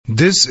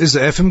This is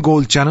the FM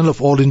Gold channel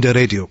of All India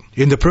Radio.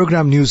 In the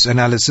program News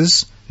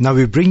Analysis, now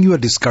we bring you a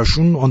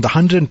discussion on the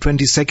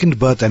 122nd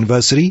birth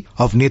anniversary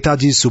of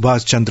Netaji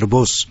Subhash Chandra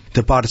Bose.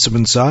 The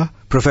participants are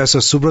Professor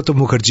Subrata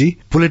Mukherjee,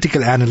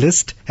 political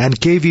analyst, and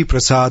K.V.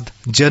 Prasad,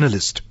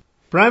 journalist.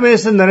 Prime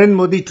Minister Narendra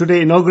Modi today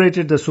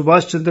inaugurated the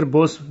Subhash Chandra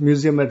Bose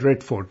Museum at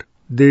Red Fort.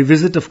 The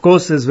visit, of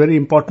course, is very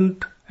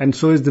important, and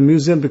so is the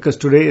museum, because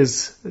today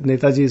is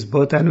Netaji's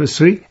birth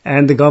anniversary,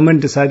 and the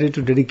government decided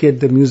to dedicate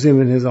the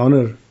museum in his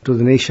honor to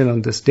the nation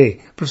on this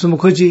day. Professor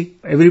Mukherjee,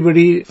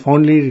 everybody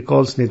fondly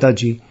recalls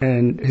Netaji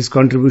and his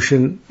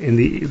contribution in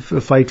the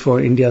fight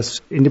for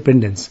India's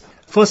independence.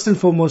 First and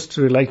foremost,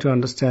 we'd like to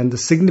understand the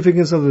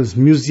significance of this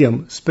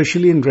museum,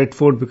 especially in Red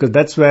Fort, because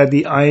that's where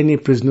the INA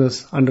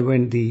prisoners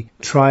underwent the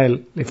trial,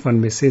 if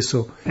one may say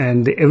so.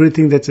 And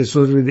everything that's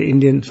associated with the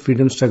Indian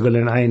freedom struggle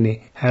and INA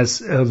has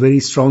a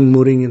very strong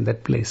mooring in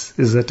that place.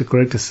 Is that a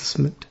correct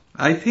assessment?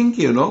 I think,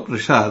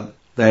 Prasad,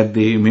 that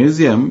the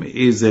museum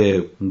is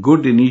a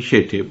good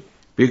initiative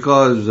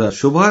because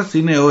Subhash,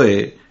 in a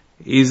way,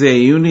 is a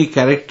unique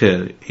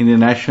character in the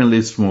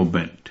nationalist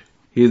movement.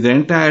 His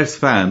entire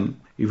span,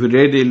 if you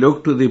really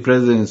look to the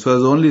presence,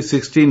 was only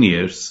 16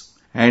 years,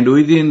 and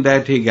within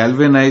that he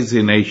galvanized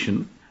the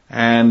nation,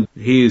 and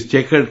his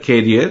checkered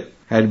career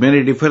had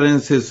many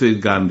differences with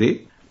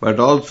Gandhi, but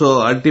also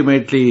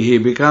ultimately he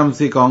becomes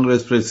the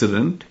Congress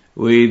president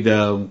with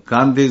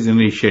Gandhi's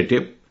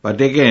initiative.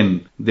 But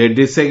again, they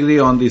disagree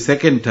on the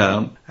second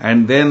term,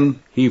 and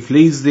then he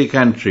flees the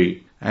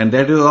country, and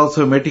that was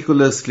also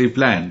meticulously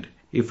planned.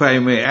 If I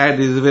may add,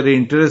 it's a very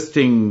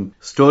interesting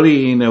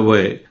story in a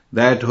way,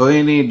 that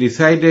when he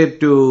decided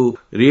to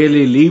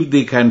really leave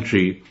the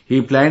country,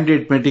 he planned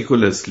it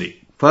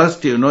meticulously.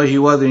 First, he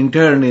was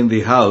interned in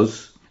the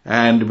house,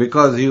 and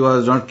because he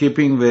was not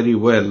keeping very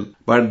well,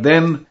 but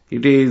then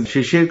it is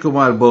Shishir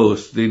Kumar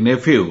Bose, the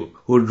nephew,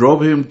 who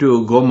drove him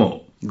to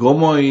Gomo.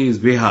 Gomo is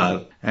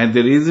Bihar, and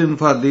the reason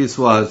for this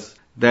was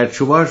that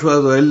Subhash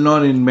was well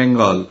known in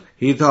Bengal.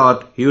 He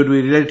thought he would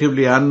be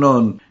relatively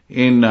unknown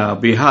in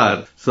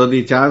Bihar, so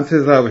the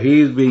chances of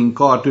his being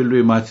caught will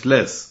be much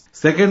less.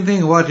 Second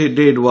thing what he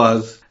did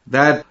was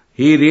that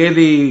he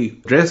really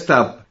dressed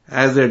up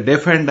as a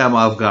deaf and dumb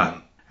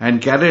Afghan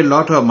and carried a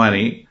lot of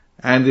money,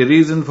 and the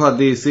reason for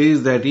this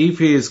is that if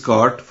he is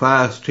caught,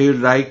 first he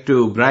would like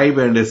to bribe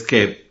and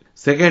escape.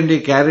 Second,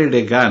 he carried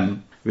a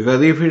gun,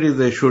 because if it is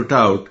a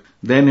shootout,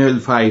 then he will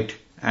fight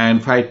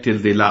and fight till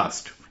the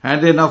last.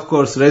 And then of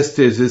course rest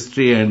is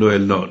history and well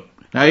known.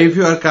 Now if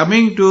you are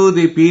coming to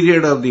the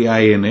period of the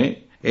INA,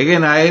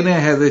 again INA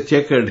has a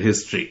checkered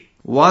history.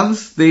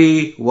 Once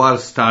the war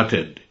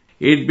started,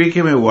 it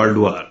became a world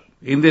war.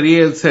 In the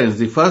real sense,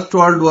 the First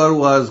World War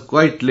was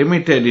quite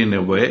limited in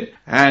a way,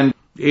 and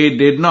it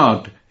did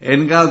not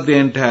engulf the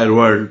entire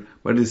world,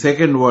 but the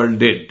Second World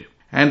did.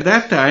 And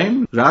that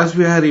time,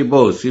 Rajbihari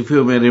Bose, if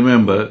you may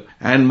remember,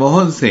 and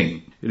Mohan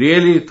Singh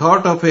really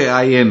thought of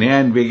a INA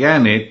and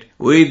began it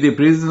with the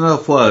prisoner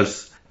of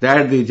wars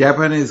that the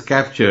Japanese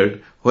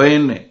captured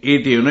when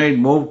it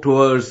moved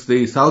towards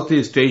the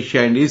Southeast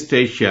Asia and East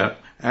Asia,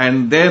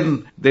 and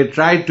then they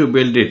tried to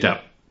build it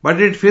up.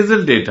 But it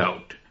fizzled it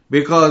out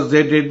because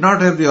they did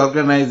not have the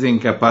organizing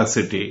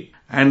capacity.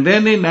 And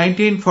then in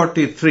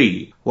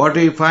 1943, what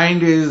we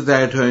find is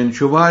that when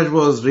Subhash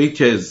Bose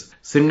reaches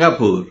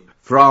Singapore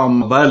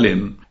from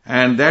Berlin,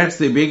 and that's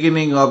the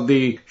beginning of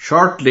the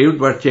short-lived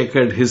but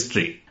checkered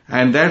history.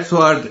 And that's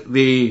what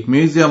the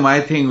museum, I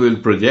think, will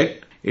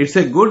project. It's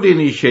a good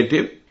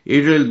initiative.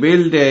 It will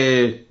build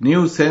a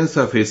new sense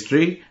of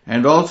history,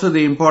 and also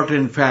the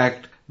important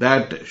fact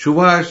that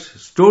Subhash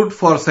stood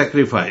for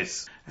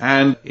sacrifice.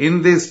 And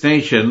in this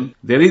nation,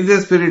 there is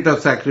a spirit of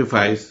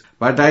sacrifice,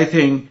 but I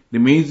think the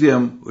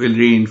museum will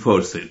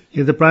reinforce it.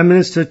 Yeah, the Prime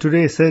Minister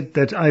today said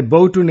that I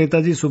bow to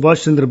Netaji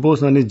Subhash Chandra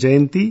Bose on his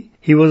Jayanti.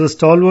 He was a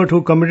stalwart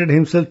who committed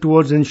himself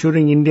towards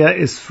ensuring India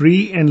is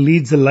free and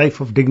leads a life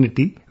of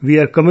dignity. We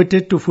are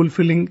committed to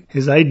fulfilling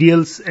his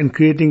ideals and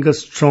creating a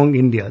strong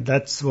India.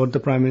 That's what the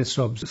Prime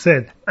Minister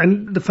said.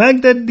 And the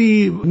fact that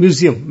the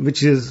museum,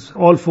 which is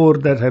all four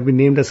that have been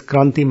named as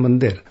Kranti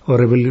Mandir or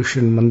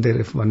Revolution Mandir,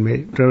 if one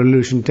may,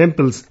 Revolution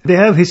temples, they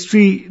have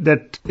history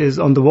that is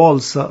on the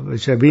walls,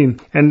 which have been,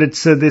 and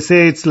it's they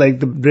say it's like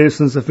the brave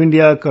sons of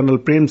India, Colonel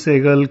Prem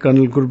Sehgal,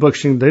 Colonel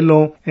Gurbaksh Singh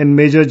Dhillon, and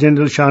Major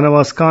General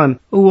Shahnawaz Khan,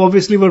 who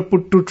obviously were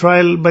put to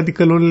trial by the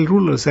colonial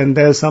rulers, and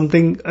there's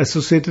something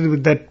associated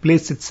with that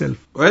place itself.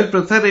 Well,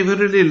 Prasad, if you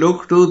really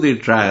look to the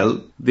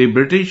trial, the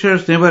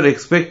Britishers never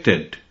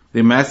expected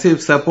the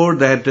massive support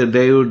that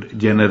they would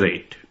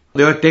generate.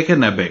 They were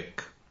taken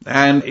aback.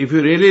 And if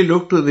you really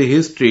look to the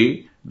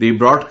history, the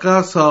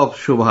broadcasts of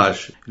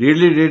Subhash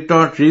really did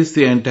not reach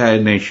the entire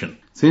nation,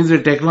 since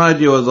the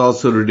technology was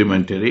also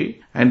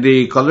rudimentary, and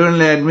the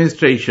colonial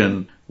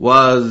administration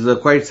was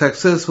quite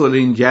successful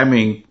in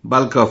jamming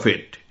bulk of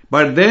it.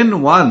 But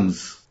then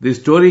once the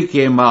story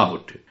came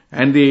out,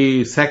 and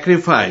the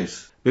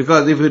sacrifice,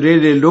 because if you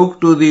really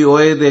look to the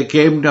way they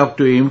came up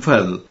to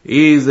Imphal,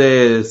 is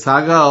a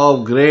saga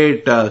of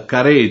great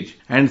courage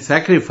and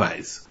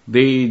sacrifice.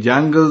 the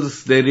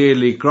jungles they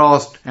really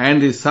crossed,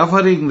 and the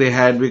suffering they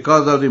had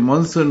because of the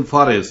monsoon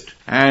forest.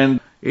 And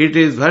it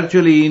is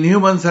virtually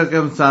inhuman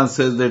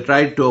circumstances they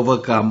tried to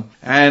overcome,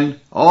 and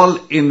all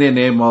in the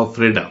name of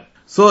freedom.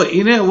 So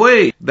in a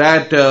way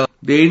that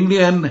the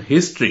Indian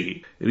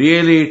history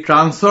really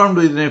transformed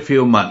within a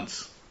few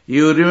months.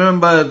 You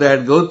remember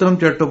that Gautam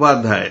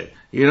Chattopadhyay,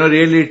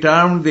 really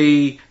termed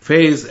the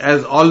phase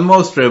as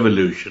almost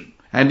revolution.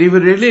 And if you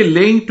really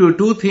link to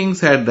two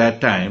things at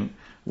that time,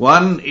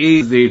 one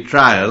is the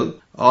trial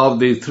of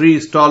the three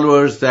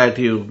stalwarts that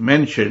you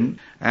mentioned,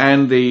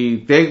 and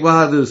the Tegh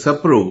Bahadur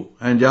Sapru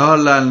and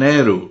Jawaharlal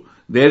Nehru,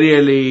 they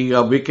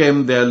really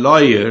became their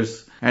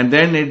lawyers, and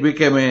then it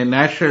became a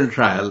national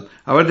trial.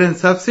 But then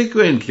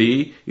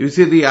subsequently, you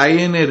see the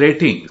INA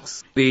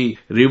ratings, the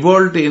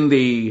revolt in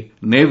the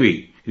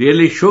Navy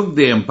really shook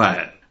the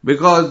empire,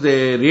 because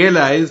they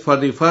realized for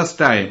the first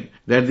time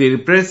that the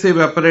repressive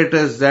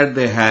apparatus that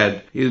they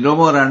had is no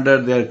more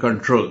under their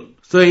control.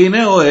 So in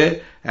a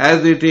way,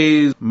 as it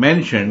is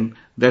mentioned,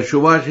 that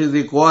Subhash is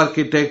the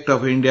co-architect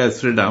of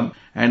India's freedom,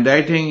 and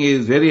I think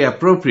is very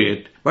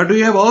appropriate. But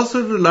we have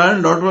also to learn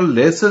a lot of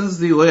lessons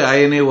the way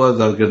INA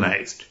was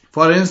organized.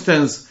 For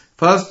instance,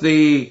 first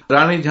the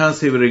Rani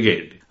Jhansi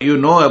Brigade. You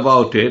know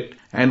about it,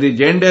 and the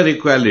gender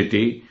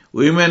equality.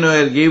 Women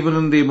were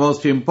given the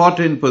most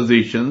important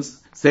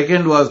positions.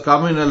 Second was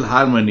communal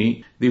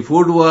harmony. The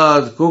food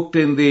was cooked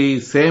in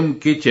the same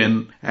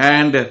kitchen,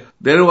 and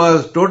there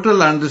was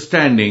total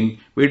understanding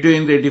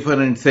between the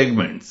different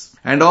segments.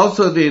 And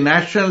also the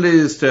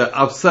nationalist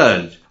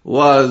upsurge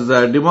was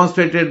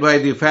demonstrated by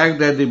the fact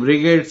that the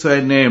brigades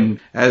were named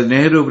as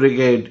Nehru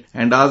Brigade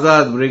and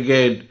Azad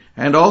Brigade.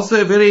 And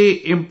also a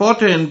very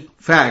important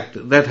fact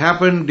that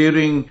happened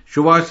during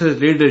Subhash's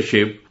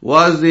leadership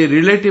was the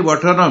relative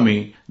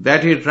autonomy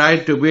that he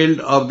tried to build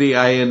of the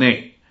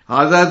INA.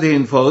 Azad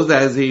Hind Fauj,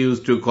 as he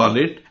used to call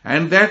it,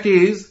 and that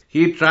is,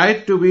 he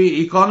tried to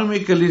be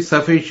economically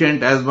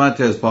sufficient as much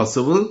as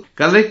possible,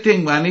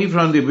 collecting money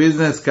from the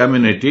business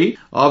community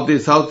of the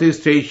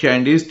Southeast Asia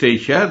and East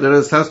Asia. There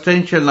are a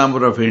substantial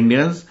number of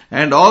Indians,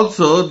 and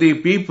also the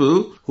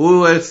people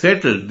who were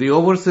settled, the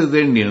overseas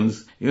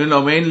Indians,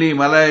 mainly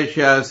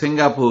Malaysia,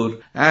 Singapore,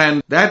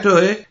 and that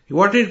way,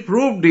 what it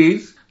proved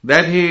is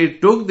that he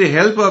took the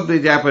help of the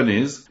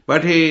Japanese,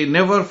 but he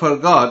never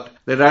forgot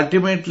that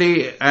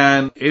ultimately,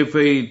 and if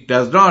it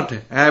does not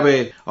have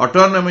a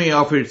autonomy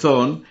of its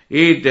own,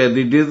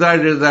 the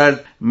desired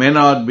result may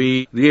not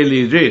be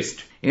really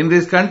reached. In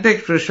this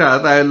context,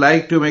 Prashad, I would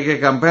like to make a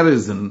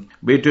comparison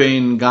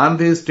between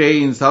Gandhi's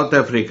stay in South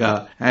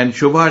Africa and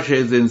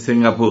Subhash's in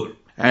Singapore.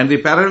 And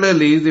the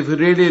parallel is, if you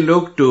really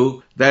look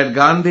to that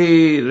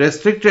Gandhi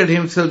restricted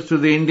himself to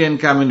the Indian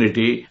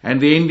community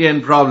and the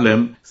Indian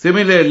problem.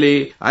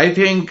 Similarly, I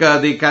think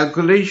the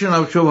calculation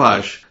of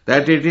Subhash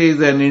that it is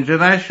an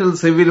international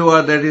civil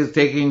war that is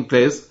taking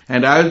place,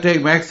 and I will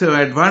take maximum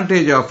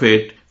advantage of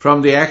it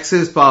from the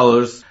Axis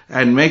powers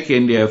and make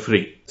India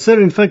free.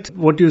 Sir, in fact,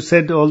 what you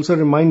said also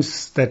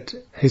reminds that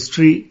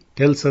history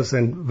tells us,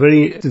 and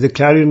the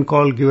clarion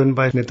call given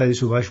by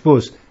Netaji Subhash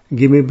Bose,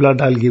 give me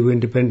blood, I'll give you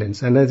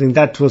independence. And I think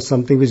that was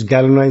something which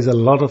galvanized a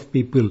lot of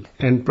people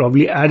and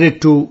probably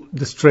added to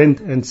the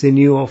strength and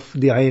sinew of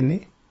the INA.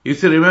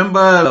 If you remember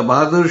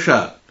Bahadur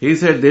Shah, he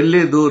said,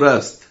 Delhi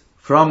Durast.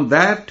 From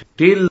that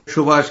till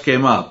Subhash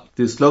came up,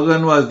 the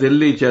slogan was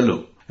Delhi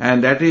Chalo.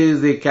 And that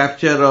is the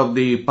capture of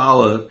the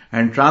power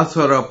and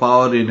transfer of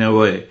power in a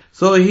way.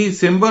 So he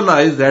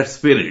symbolized that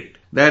spirit,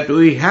 that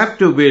we have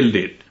to build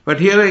it. But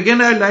here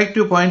again I'd like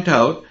to point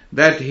out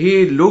that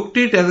he looked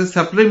it as a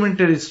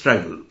supplementary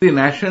struggle. The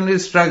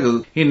nationalist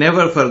struggle he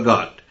never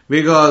forgot.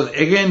 Because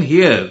again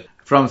here,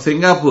 from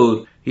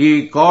Singapore,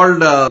 he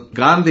called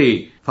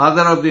Gandhi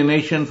father of the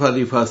nation for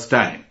the first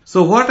time.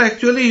 So what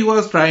actually he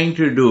was trying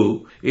to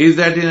do is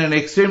that in an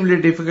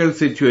extremely difficult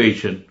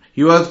situation,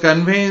 he was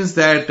convinced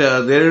that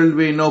there will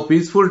be no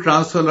peaceful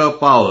transfer of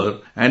power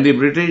and the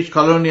British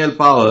colonial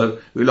power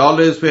will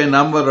always play a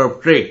number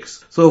of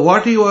tricks. So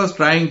what he was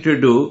trying to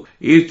do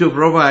is to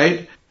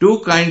provide two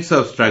kinds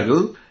of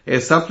struggle, a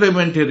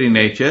supplementary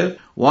nature,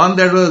 one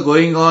that was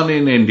going on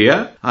in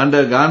India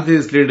under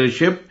Gandhi's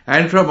leadership,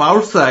 and from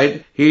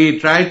outside he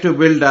tried to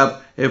build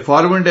up a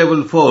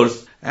formidable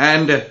force,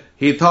 and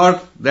he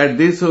thought that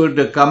this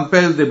would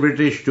compel the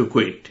British to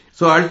quit.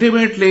 So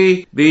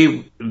ultimately,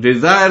 the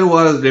desire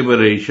was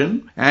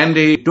liberation, and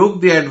he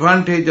took the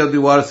advantage of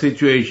the war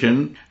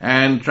situation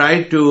and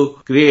tried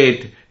to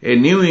create a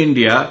new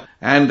India,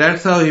 and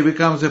that's how he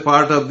becomes a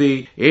part of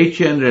the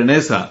Asian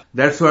Renaissance.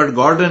 That's what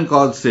Gordon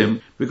calls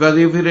him, because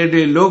if you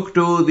really look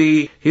to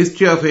the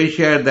history of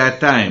Asia at that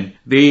time,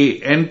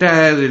 the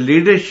entire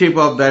leadership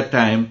of that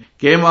time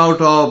came out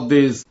of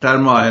this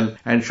turmoil,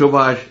 and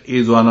Subhash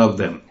is one of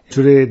them.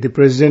 Today, the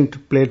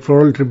President paid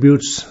floral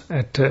tributes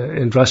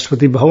in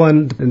Rashtrapati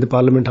Bhavan in the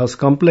Parliament House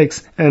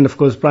complex, and of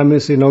course, Prime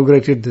Minister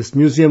inaugurated this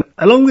museum.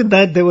 Along with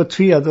that, there were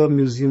three other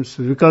museums,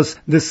 because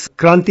this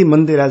Kranti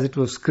Mandir, as it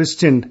was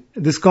christened,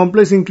 This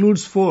complex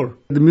includes 4.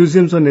 The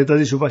museums on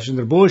Netaji Subhash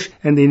Chandra Bose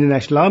and the Indian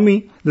National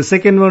Army. The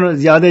second one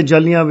is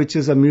Yad-e-Jallian, which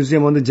is a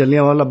museum on the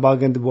Jallianwala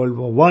Bagh and the World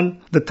War I.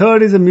 The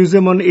third is a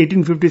museum on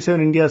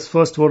 1857, India's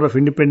first war of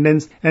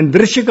independence, and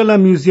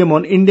Drishyakala Museum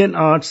on Indian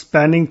art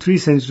spanning 3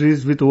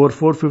 centuries with over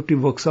 450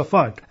 works of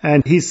art.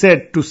 And he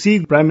said to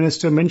see, Prime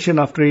Minister mentioned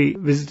after he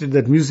visited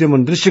that museum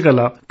on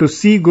Drishyakala, to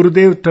see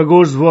Gurudev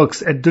Tagore's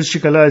works at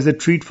Drishyakala is a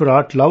treat for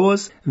art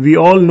lovers. We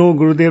all know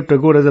Gurudev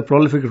Tagore as a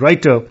prolific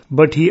writer,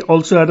 but he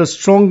also had a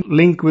strong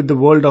link with the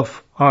world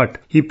of art.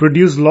 He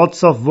produced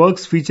lots of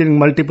works featuring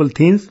multiple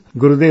themes.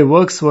 Gurudev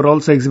works were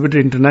also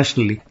exhibited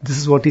internationally. This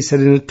is what he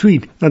said in a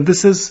tweet. Now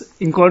this is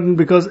important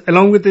because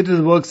along with it is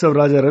works of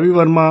Raja Ravi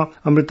Verma,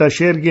 Amrita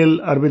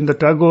Shergill, Arvind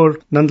Tagore,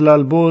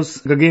 Nandlal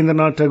Bose,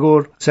 Gagendranath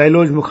Tagore,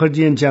 Sailoj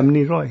Mukherjee and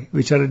Jamini Roy,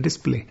 which are at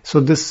display.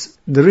 So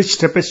the rich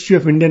tapestry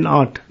of Indian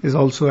art is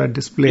also at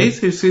display. Yes,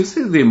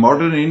 the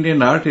modern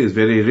Indian art is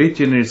very rich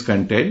in its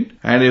content,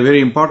 and a very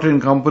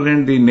important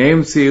component, the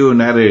names you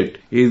narrate,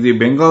 is the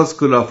Bengal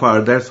School of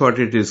Art. That's what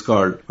it is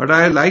called. But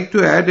I like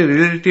to add a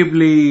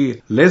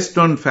relatively less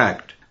known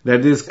fact,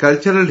 that this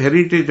cultural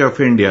heritage of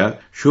India,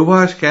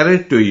 Subhash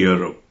carried to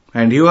Europe.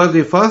 And he was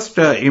the first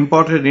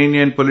important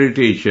Indian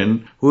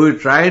politician who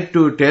tried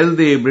to tell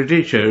the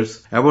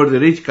Britishers about the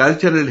rich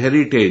cultural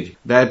heritage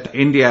that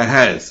India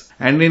has.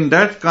 And in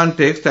that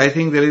context, I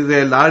think there is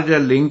a larger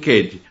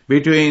linkage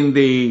between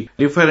the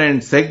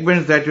different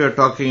segments that you are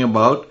talking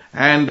about,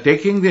 and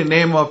taking the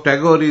name of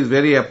Tagore is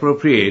very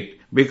appropriate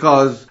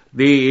because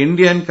the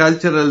Indian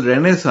cultural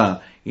renaissance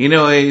in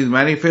a way is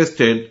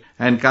manifested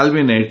and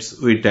culminates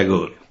with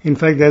Tagore. In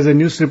fact, there's a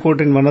news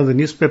report in one of the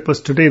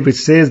newspapers today which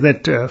says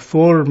that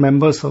 4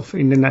 members of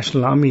Indian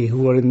National Army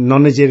who are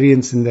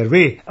non-Nigerians in their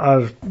way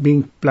are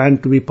being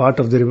planned to be part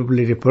of the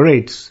Republic Day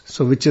parades.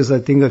 So which is, I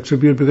think, a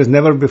tribute because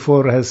never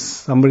before has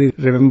somebody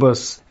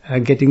remembers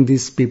getting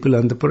these people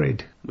on the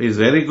parade. It's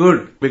very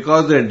good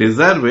because they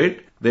deserve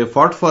it. They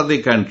fought for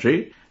the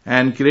country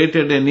and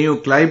created a new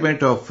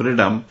climate of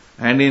freedom.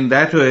 And in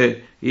that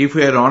way, if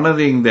we are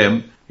honoring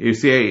them, you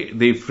see,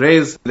 the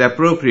phrase is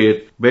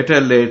appropriate,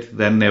 better late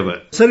than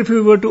never. Sir, if we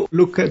were to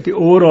look at the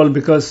overall,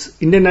 because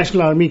Indian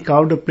National Army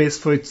carved a place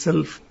for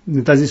itself,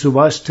 Netaji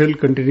Subhash still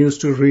continues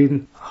to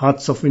reign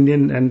hearts of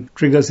Indian and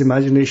triggers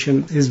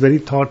imagination, his very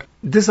thought.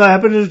 This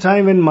happened at a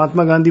time when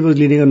Mahatma Gandhi was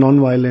leading a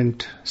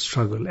non-violent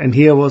struggle, and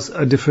here was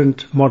a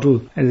different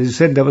model, and as you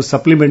said, there was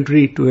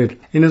supplementary to it.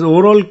 In his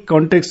overall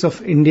context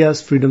of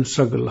India's freedom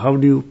struggle, how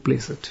do you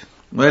place it?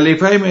 Well,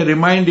 if I may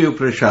remind you,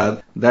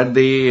 Prashad, that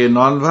the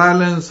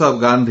non-violence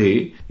of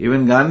Gandhi,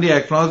 even Gandhi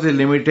acknowledged the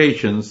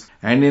limitations,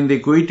 and in the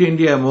Quit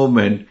India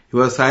movement, he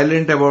was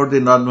silent about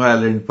the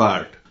non-violent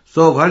part.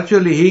 So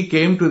virtually he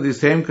came to the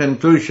same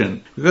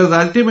conclusion, because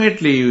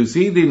ultimately you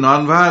see the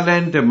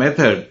non-violent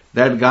method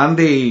that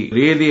Gandhi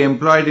really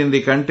employed in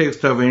the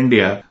context of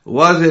India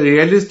was a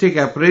realistic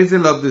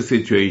appraisal of the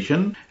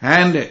situation,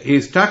 and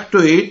he stuck to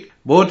it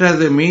both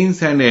as a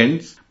means and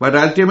ends. But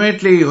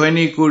ultimately, when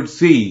he could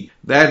see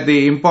that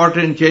the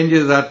important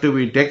changes are to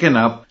be taken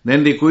up,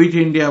 then the Quit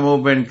India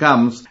movement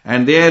comes,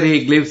 and there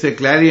he gives a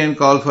clarion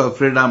call for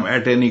freedom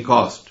at any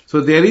cost.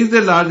 So there is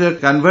a larger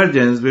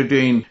convergence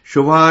between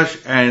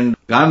Subhash and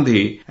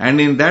Gandhi,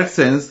 and in that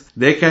sense,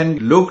 they can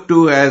look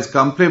to as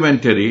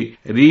complementary,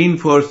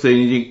 reinforcing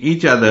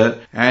each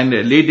other and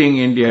leading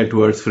India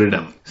towards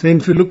freedom. So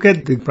if you look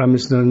at the Prime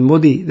Minister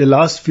Modi, the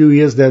last few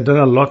years they have done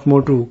a lot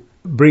more to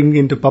bring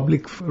into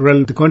public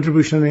realm the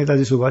contribution of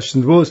Netaji Subhash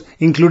Chandra Bose,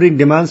 including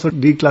demands for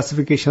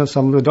declassification of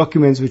some of the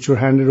documents which were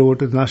handed over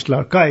to the National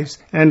Archives,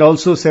 and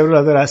also several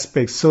other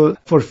aspects. So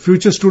for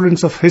future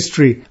students of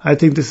history, I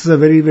think this is a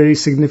very, very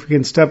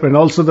significant step, and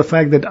also the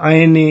fact that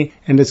INA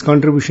and its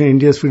contribution in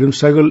India's freedom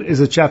struggle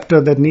is a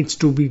chapter that needs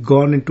to be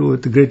gone into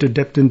with greater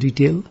depth and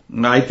detail.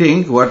 I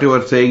think what you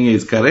are saying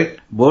is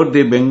correct. Both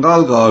the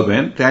Bengal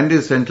government and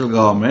the central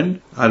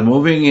government are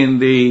moving in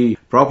the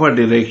proper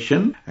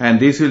direction, and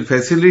this will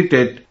facilitate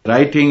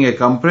writing a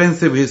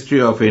comprehensive history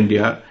of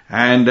India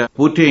and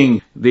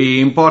putting the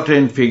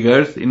important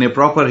figures in a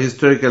proper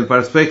historical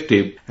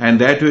perspective, and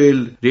that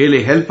will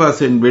really help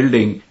us in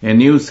building a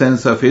new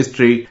sense of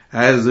history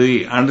as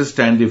we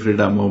understand the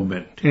freedom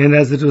movement. And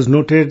as it was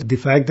noted, the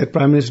fact that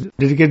Prime Minister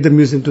dedicated the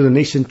museum to the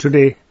nation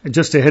today,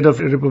 just ahead of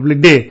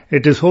Republic Day,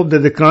 it is hoped that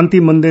the Kranti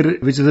Mandir,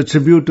 which is a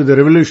tribute to the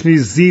revolutionary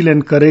zeal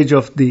and courage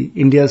of the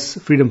India's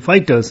freedom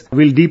fighters,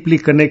 will deeply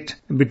connect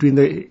between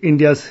the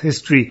India's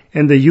history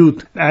and the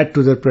youth, add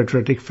to their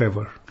patriotic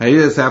fervor.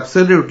 Yes,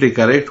 absolutely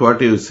correct what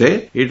you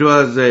say. It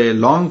was a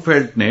long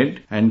felt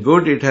need, and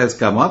good it has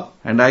come up,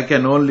 and I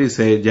can only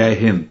say Jai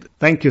Hind.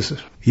 Thank you, sir.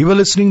 You were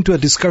listening to a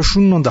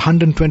discussion on the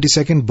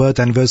 122nd birth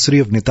anniversary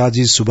of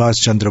Netaji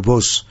Subhash Chandra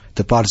Bose.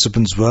 The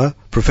participants were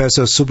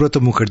Professor Subrata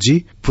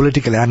Mukherjee,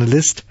 political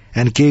analyst,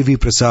 and K.V.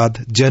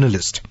 Prasad,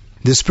 journalist.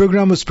 This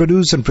program was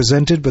produced and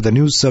presented by the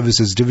News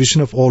Services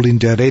Division of All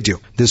India Radio.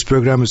 This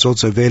program is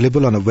also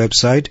available on our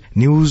website,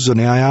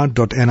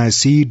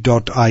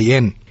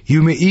 newsonair.nic.in.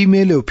 You may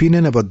email your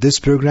opinion about this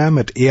program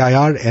at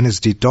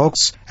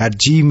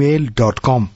airnsdtalks@gmail.com.